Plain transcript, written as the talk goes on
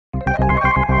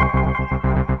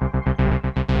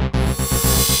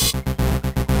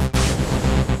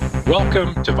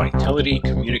Welcome to Vitelity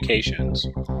Communications.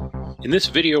 In this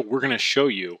video, we're going to show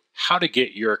you how to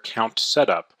get your account set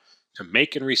up to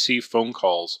make and receive phone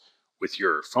calls with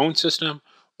your phone system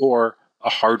or a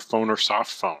hard phone or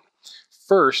soft phone.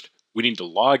 First, we need to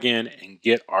log in and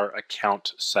get our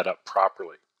account set up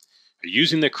properly.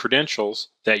 Using the credentials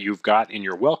that you've got in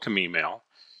your welcome email,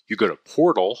 you go to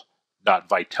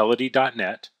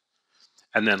portal.vitelity.net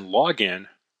and then log in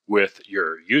with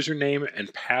your username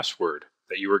and password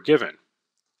that you were given.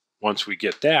 Once we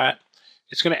get that,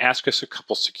 it's going to ask us a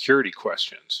couple security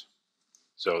questions.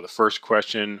 So the first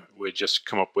question, we just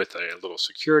come up with a little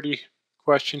security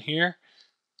question here.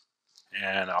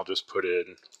 And I'll just put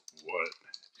in, what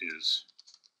is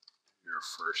your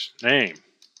first name?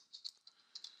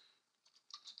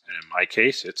 And in my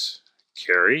case, it's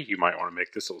Carrie. You might want to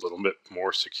make this a little bit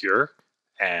more secure.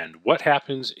 And what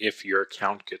happens if your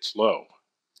account gets low?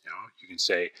 You can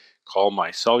say, call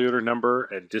my cellular number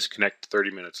and disconnect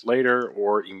 30 minutes later,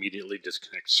 or immediately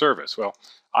disconnect service. Well,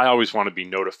 I always want to be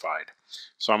notified.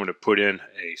 So I'm going to put in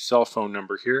a cell phone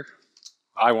number here.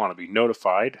 I want to be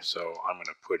notified, so I'm going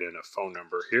to put in a phone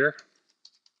number here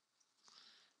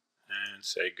and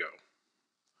say go.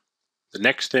 The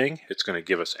next thing, it's going to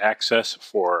give us access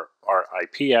for our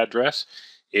IP address.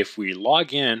 If we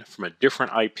log in from a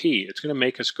different IP, it's going to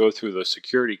make us go through the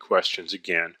security questions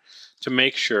again to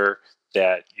make sure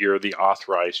that you're the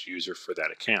authorized user for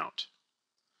that account.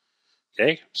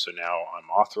 Okay, so now I'm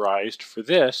authorized for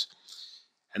this.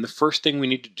 And the first thing we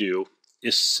need to do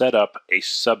is set up a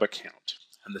sub-account.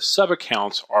 And the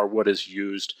sub-accounts are what is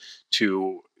used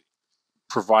to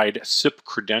provide SIP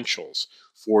credentials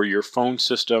for your phone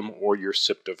system or your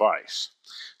SIP device.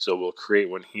 So we'll create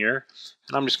one here.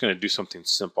 And I'm just going to do something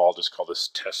simple. I'll just call this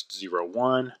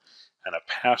test01 and a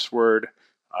password.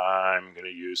 I'm going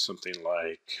to use something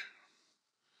like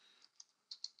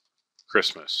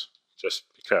Christmas, just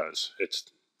because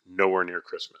it's nowhere near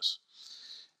Christmas.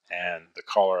 And the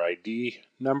caller ID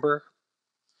number,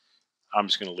 I'm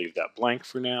just going to leave that blank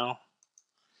for now.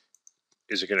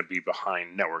 Is it going to be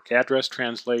behind network address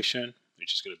translation?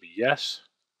 Which is going to be yes.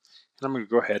 And I'm going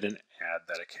to go ahead and add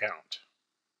that account.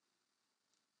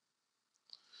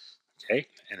 Okay,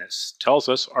 and it tells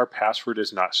us our password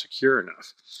is not secure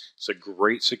enough. It's a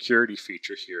great security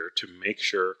feature here to make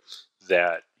sure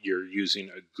that you're using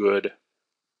a good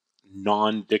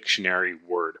non-dictionary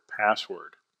word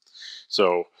password.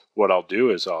 So what I'll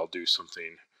do is I'll do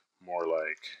something more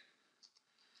like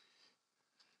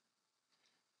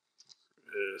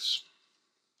this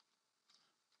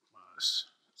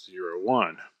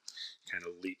 +01. Kind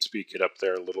of leet speak it up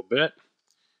there a little bit.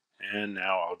 And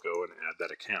now I'll go and add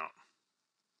that account.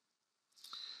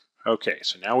 Okay,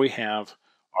 so now we have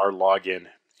our login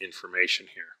information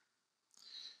here.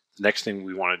 The next thing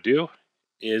we want to do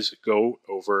is go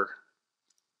over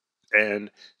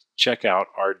and check out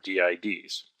our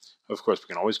DIDs. Of course, we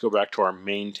can always go back to our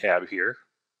main tab here.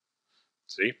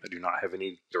 See, I do not have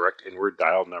any direct inward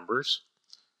dial numbers.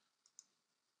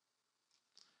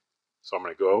 So I'm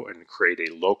going to go and create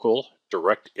a local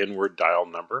direct inward dial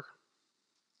number.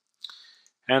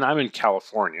 And I'm in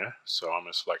California, so I'm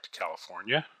going to select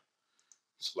California,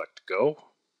 select go.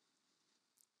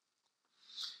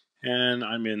 And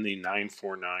I'm in the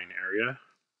 949 area.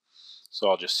 So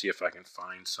I'll just see if I can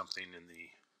find something in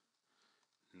the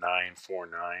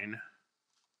 949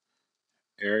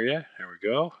 area. There we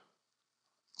go.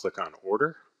 Click on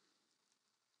order.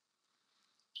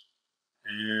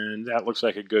 And that looks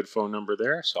like a good phone number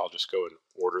there. So I'll just go and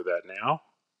order that now.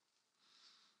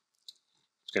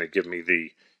 It's going to give me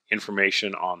the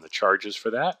information on the charges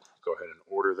for that. Go ahead and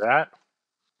order that.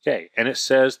 Okay, and it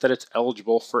says that it's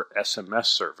eligible for SMS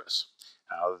service.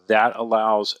 That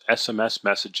allows SMS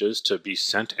messages to be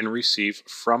sent and received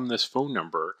from this phone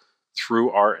number through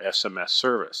our SMS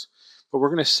service. But we're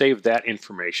going to save that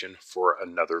information for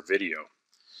another video.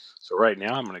 So right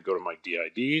now I'm going to go to my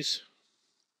DIDs.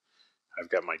 I've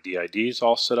got my DIDs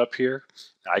all set up here.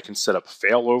 Now I can set up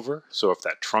failover, so if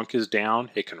that trunk is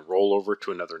down, it can roll over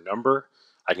to another number.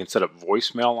 I can set up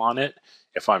voicemail on it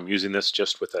if I'm using this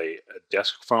just with a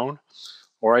desk phone,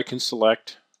 or I can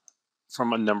select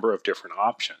from a number of different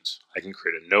options. I can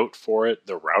create a note for it,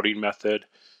 the routing method,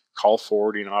 call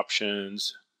forwarding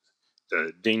options,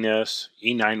 the DNS,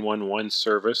 E911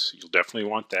 service, you'll definitely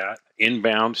want that,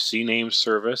 inbound CNAME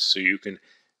service, so you can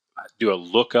do a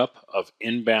lookup of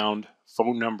inbound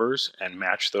phone numbers and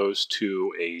match those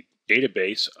to a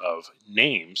database of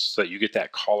names so that you get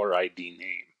that caller ID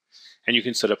name. And you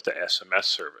can set up the SMS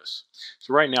service.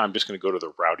 So right now I'm just going to go to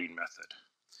the routing method.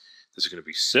 This is going to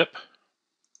be SIP.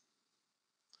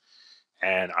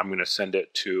 And I'm going to send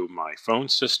it to my phone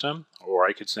system, or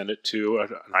I could send it to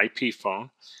an IP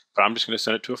phone, but I'm just going to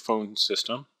send it to a phone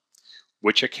system.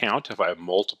 Which account? If I have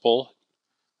multiple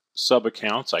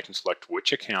sub-accounts, I can select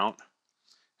which account,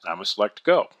 and I'm going to select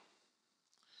Go.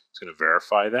 It's going to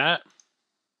verify that,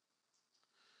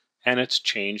 and it's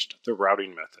changed the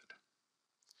routing method.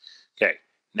 Okay,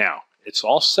 now it's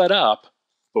all set up,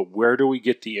 but where do we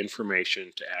get the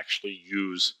information to actually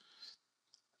use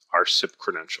our SIP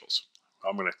credentials?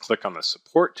 I'm going to click on the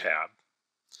Support tab,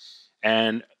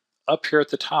 and up here at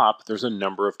the top, there's a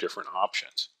number of different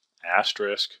options.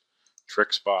 Asterisk,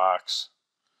 Trixbox,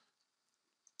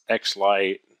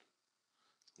 XLite,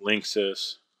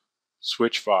 Linksys,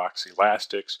 Switchvox,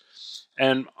 Elastics,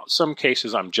 and some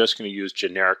cases I'm just going to use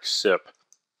generic SIP.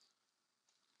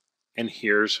 And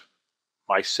here's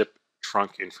my SIP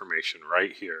trunk information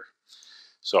right here.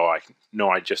 So I know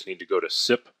I just need to go to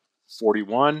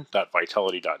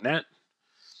sip41.vitelity.net.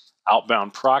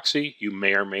 Outbound proxy, you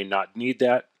may or may not need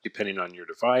that depending on your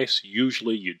device.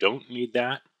 Usually you don't need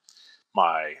that.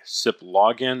 My SIP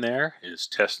login there is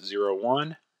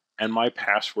test01, and my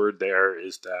password there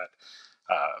is that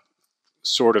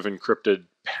sort of encrypted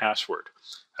password.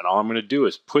 And all I'm going to do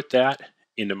is put that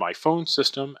into my phone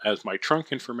system as my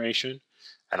trunk information,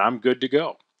 and I'm good to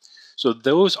go. So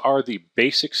those are the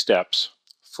basic steps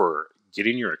for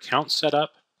getting your account set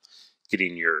up,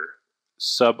 getting your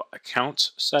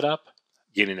sub-accounts set up,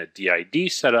 getting a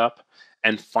DID set up,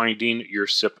 and finding your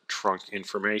SIP trunk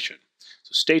information.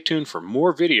 So stay tuned for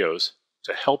more videos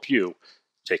to help you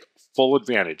take full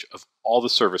advantage of all the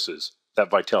services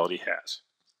that Vitelity has.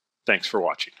 Thanks for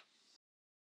watching.